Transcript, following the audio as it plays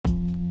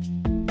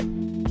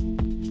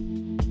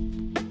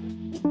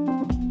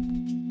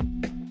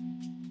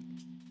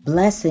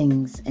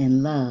Blessings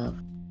and love.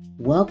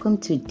 Welcome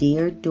to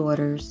Dear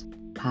Daughters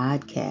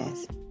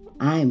Podcast.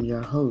 I'm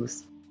your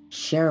host,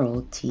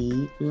 Cheryl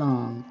T.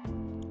 Long.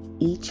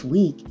 Each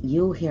week,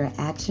 you'll hear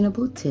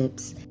actionable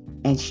tips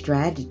and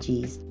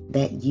strategies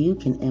that you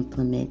can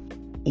implement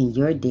in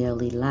your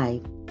daily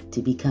life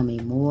to become a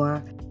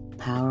more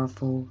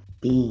powerful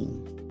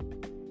being.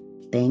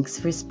 Thanks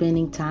for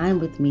spending time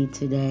with me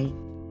today.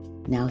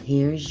 Now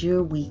here's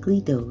your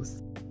weekly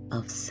dose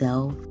of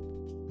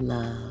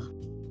self-love.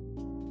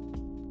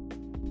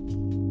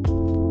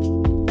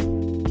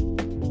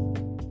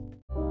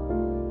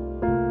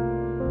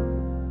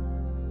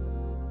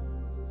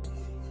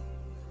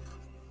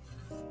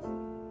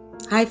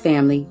 Hi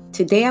family,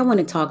 today I want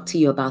to talk to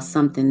you about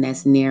something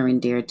that's near and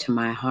dear to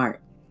my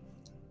heart.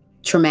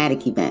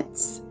 Traumatic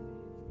events.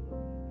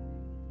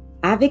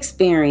 I've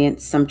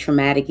experienced some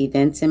traumatic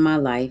events in my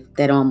life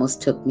that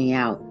almost took me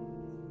out.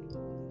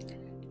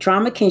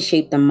 Trauma can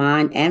shape the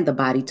mind and the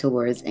body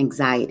towards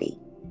anxiety,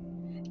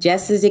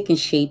 just as it can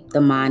shape the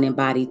mind and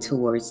body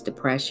towards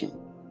depression.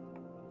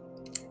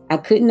 I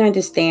couldn't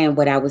understand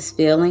what I was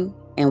feeling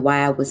and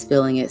why I was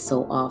feeling it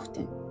so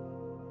often.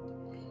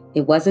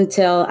 It wasn't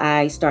until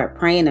I started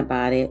praying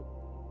about it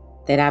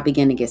that I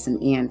began to get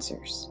some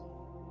answers.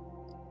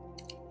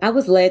 I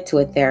was led to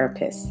a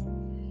therapist,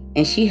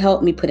 and she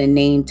helped me put a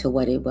name to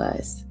what it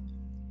was.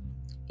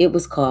 It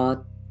was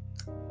called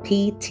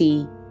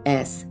PTSD.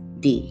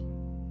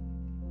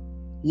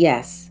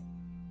 Yes,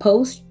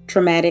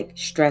 post-traumatic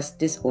stress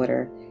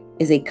disorder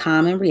is a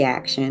common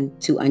reaction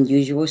to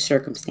unusual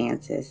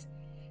circumstances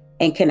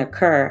and can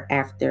occur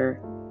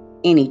after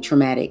any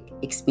traumatic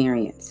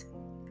experience.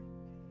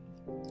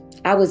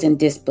 I was in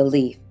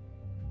disbelief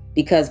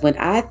because when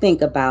I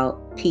think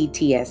about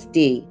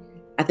PTSD,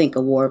 I think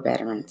of war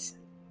veterans.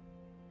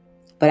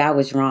 But I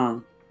was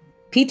wrong.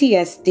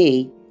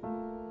 PTSD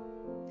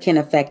can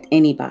affect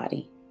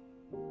anybody.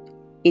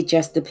 It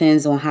just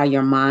depends on how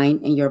your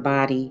mind and your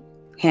body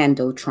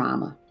handle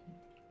trauma.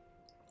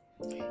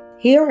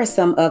 Here are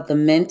some of the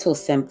mental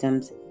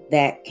symptoms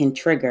that can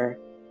trigger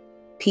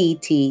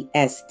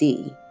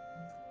PTSD.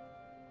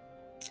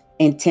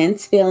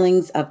 Intense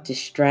feelings of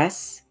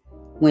distress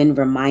when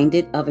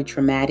reminded of a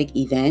traumatic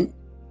event,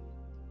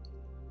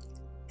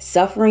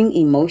 suffering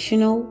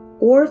emotional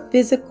or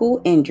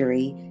physical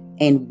injury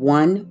in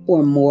one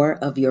or more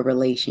of your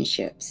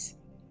relationships,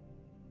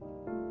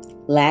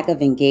 lack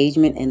of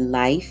engagement in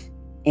life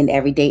and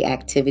everyday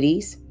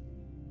activities,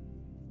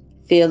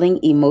 feeling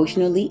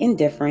emotionally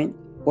indifferent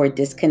or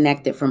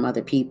disconnected from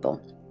other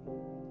people,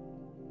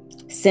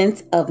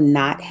 sense of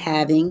not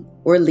having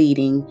or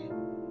leading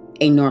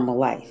a normal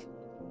life,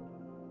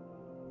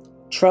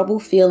 trouble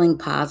feeling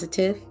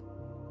positive,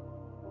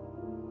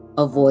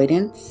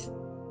 avoidance,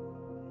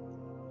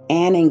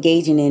 and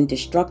engaging in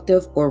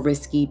destructive or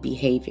risky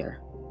behavior.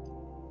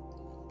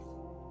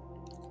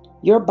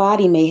 Your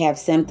body may have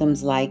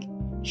symptoms like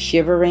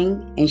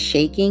shivering and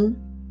shaking,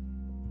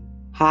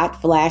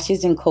 hot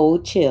flashes and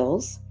cold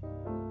chills,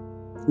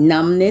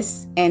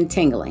 numbness and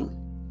tingling,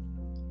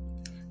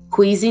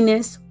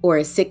 queasiness or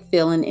a sick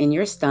feeling in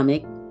your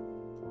stomach,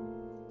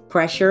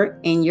 pressure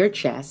in your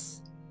chest,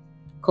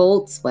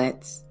 cold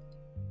sweats,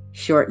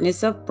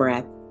 shortness of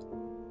breath,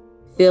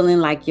 feeling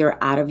like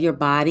you're out of your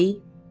body,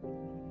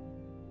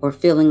 or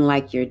feeling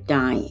like you're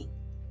dying.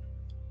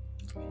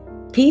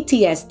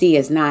 PTSD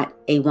is not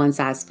a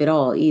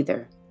one-size-fits-all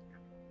either.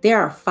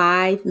 There are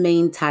 5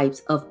 main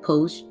types of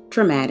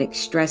post-traumatic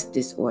stress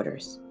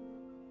disorders.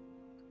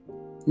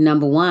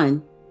 Number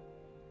 1,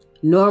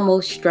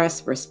 normal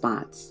stress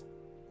response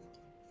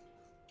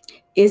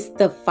is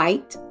the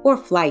fight or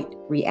flight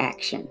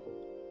reaction.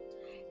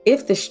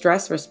 If the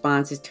stress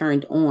response is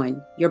turned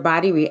on, your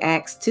body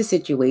reacts to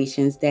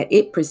situations that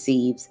it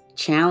perceives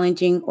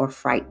challenging or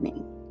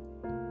frightening.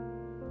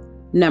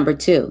 Number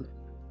 2,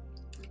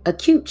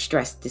 acute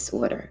stress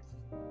disorder.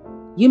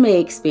 You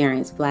may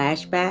experience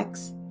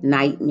flashbacks,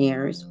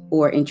 nightmares,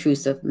 or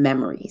intrusive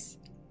memories,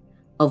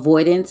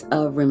 avoidance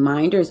of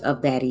reminders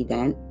of that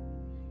event,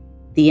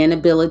 the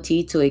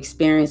inability to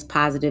experience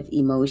positive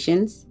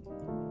emotions,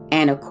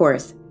 and of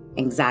course,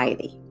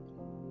 anxiety.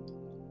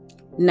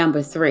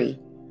 Number 3,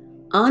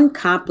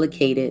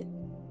 uncomplicated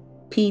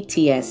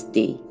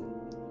PTSD.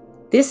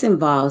 This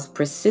involves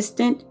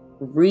persistent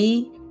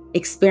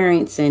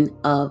re-experiencing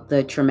of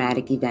the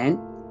traumatic event,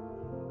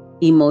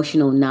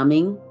 emotional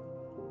numbing,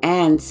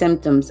 and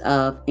symptoms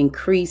of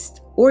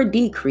increased or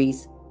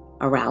decreased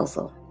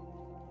arousal.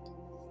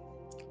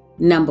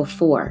 Number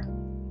 4,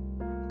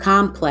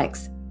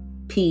 complex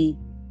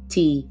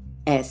PTSD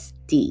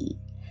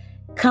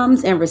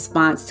comes in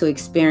response to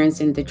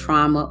experiencing the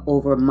trauma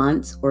over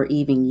months or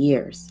even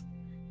years.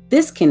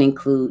 This can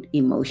include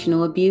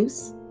emotional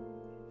abuse,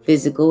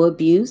 physical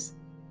abuse,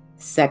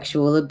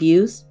 sexual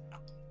abuse,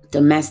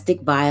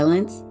 domestic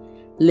violence,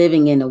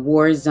 living in a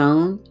war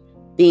zone,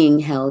 being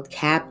held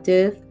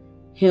captive,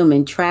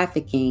 human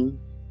trafficking,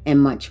 and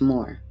much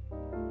more.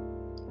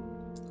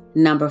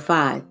 Number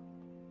 5,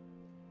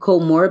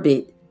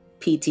 comorbid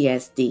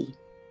PTSD.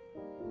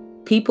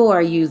 People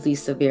are usually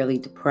severely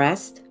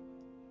depressed,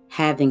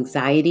 have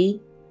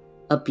anxiety,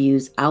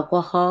 abuse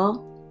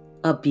alcohol,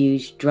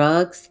 abuse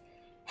drugs,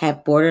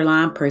 have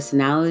borderline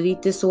personality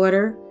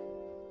disorder,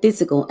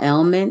 physical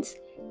ailments,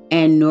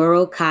 and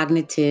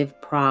neurocognitive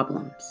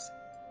problems.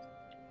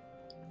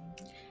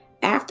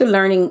 After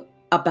learning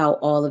about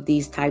all of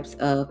these types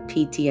of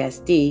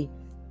PTSD,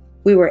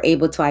 we were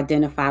able to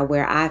identify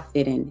where I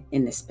fit in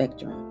the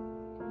spectrum.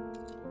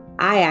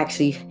 I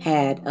actually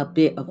had a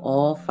bit of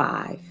all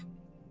 5.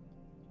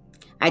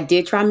 I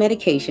did try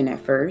medication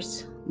at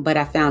first, but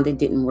I found it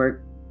didn't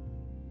work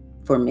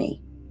for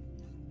me.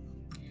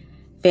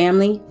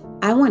 Family,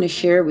 I want to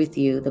share with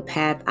you the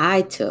path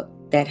I took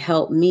that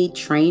helped me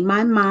train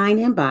my mind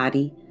and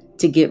body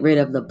to get rid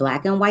of the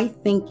black and white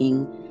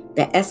thinking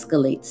that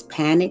escalates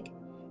panic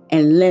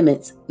and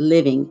limits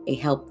living a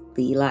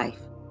healthy life.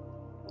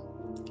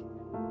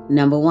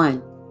 Number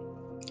 1,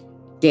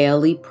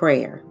 daily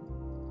prayer.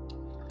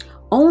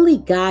 Only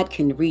God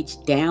can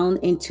reach down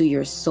into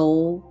your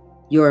soul,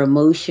 your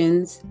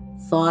emotions,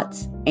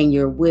 thoughts, and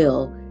your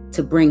will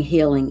to bring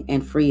healing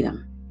and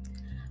freedom.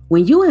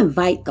 When you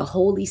invite the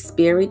Holy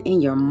Spirit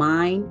in your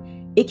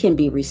mind, it can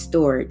be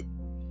restored,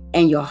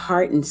 and your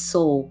heart and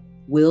soul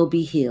will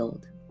be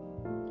healed.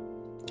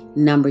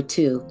 Number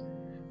 2,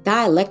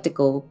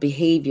 dialectical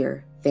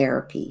behavior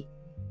therapy.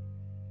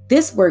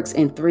 This works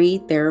in 3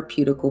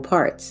 therapeutical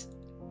parts.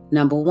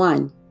 Number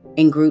 1,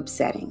 in group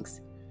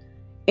settings.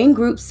 In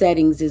group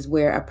settings is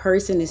where a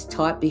person is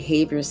taught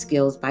behavior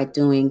skills by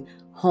doing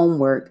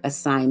homework,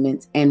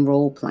 assignments, and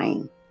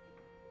role-playing.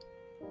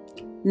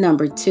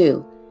 Number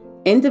 2,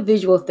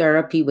 individual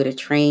therapy with a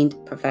trained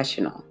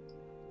professional.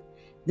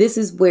 This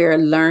is where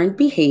learned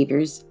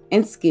behaviors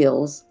and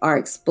skills are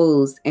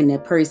exposed in a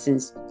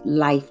person's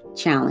life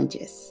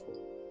challenges.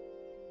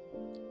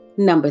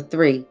 Number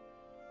 3,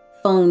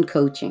 phone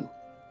coaching.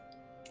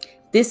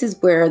 This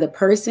is where the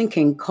person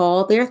can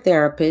call their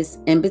therapist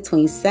in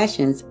between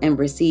sessions and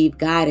receive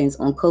guidance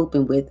on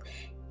coping with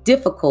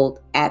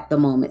difficult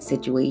at-the-moment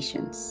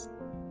situations.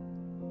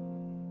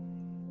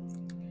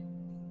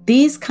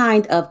 These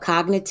kind of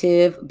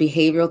cognitive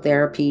behavioral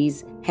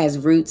therapies has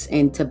roots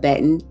in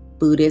Tibetan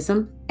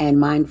Buddhism and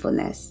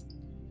mindfulness.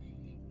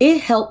 It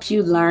helps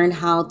you learn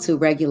how to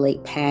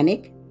regulate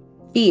panic,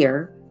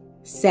 fear,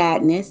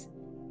 sadness,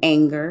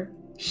 anger,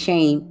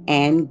 shame,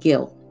 and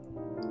guilt.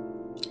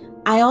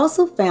 I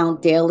also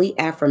found daily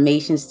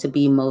affirmations to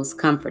be most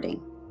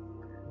comforting.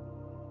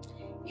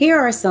 Here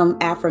are some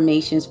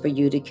affirmations for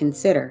you to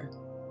consider.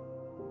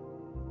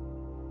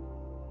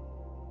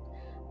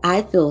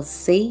 I feel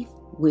safe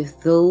with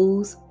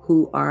those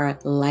who are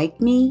like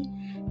me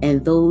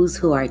and those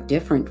who are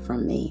different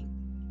from me.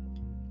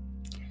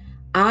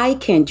 I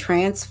can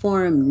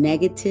transform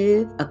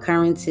negative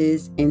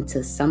occurrences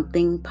into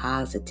something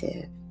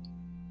positive.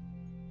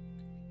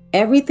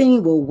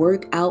 Everything will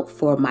work out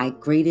for my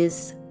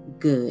greatest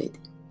good.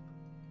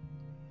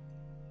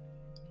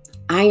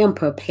 I am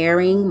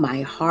preparing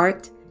my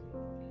heart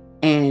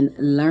and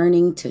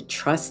learning to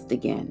trust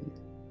again.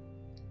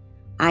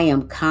 I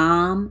am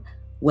calm,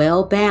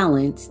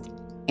 well-balanced,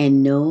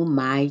 and know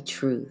my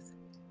truth.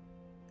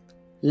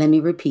 Let me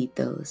repeat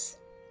those.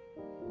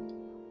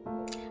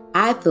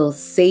 I feel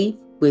safe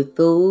with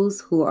those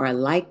who are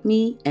like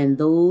me and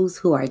those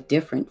who are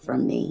different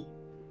from me.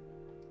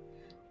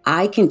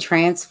 I can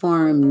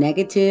transform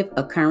negative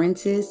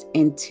occurrences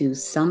into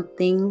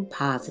something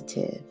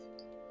positive.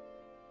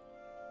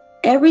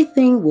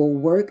 Everything will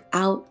work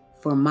out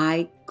for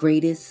my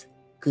greatest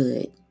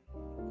good.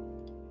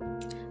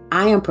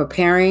 I am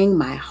preparing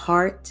my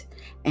heart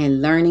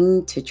and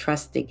learning to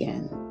trust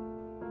again.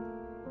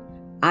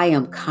 I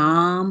am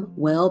calm,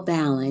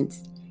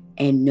 well-balanced,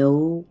 and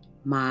know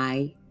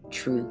my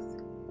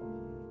truth.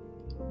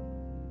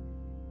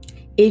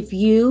 If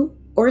you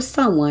or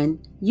someone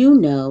you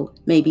know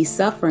may be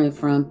suffering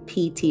from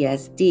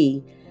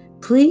PTSD,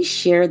 please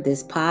share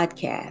this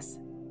podcast.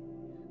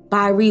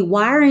 By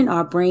rewiring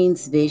our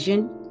brain's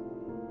vision,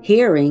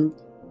 hearing,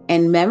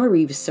 and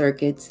memory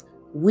circuits,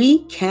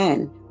 we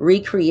can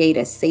recreate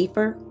a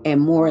safer and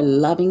more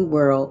loving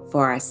world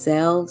for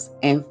ourselves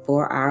and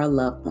for our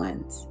loved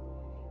ones.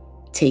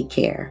 Take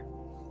care.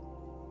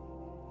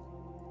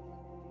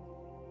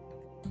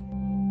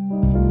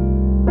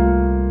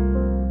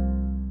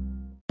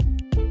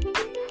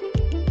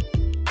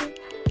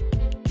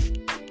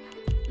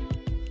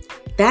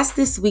 That's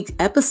this week's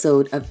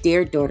episode of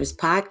Dear Daughters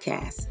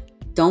Podcast.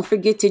 Don't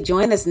forget to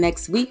join us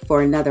next week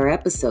for another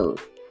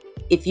episode.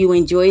 If you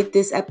enjoyed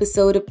this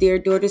episode of Dear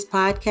Daughters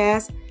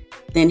Podcast,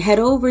 then head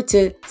over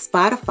to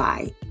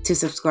Spotify to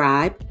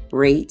subscribe,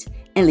 rate,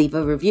 and leave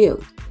a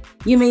review.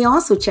 You may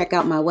also check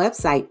out my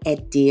website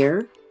at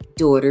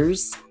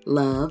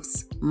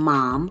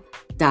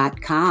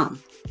deardaughterslovesmom.com.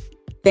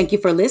 Thank you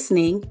for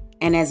listening,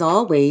 and as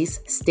always,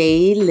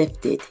 stay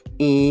lifted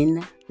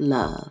in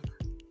love.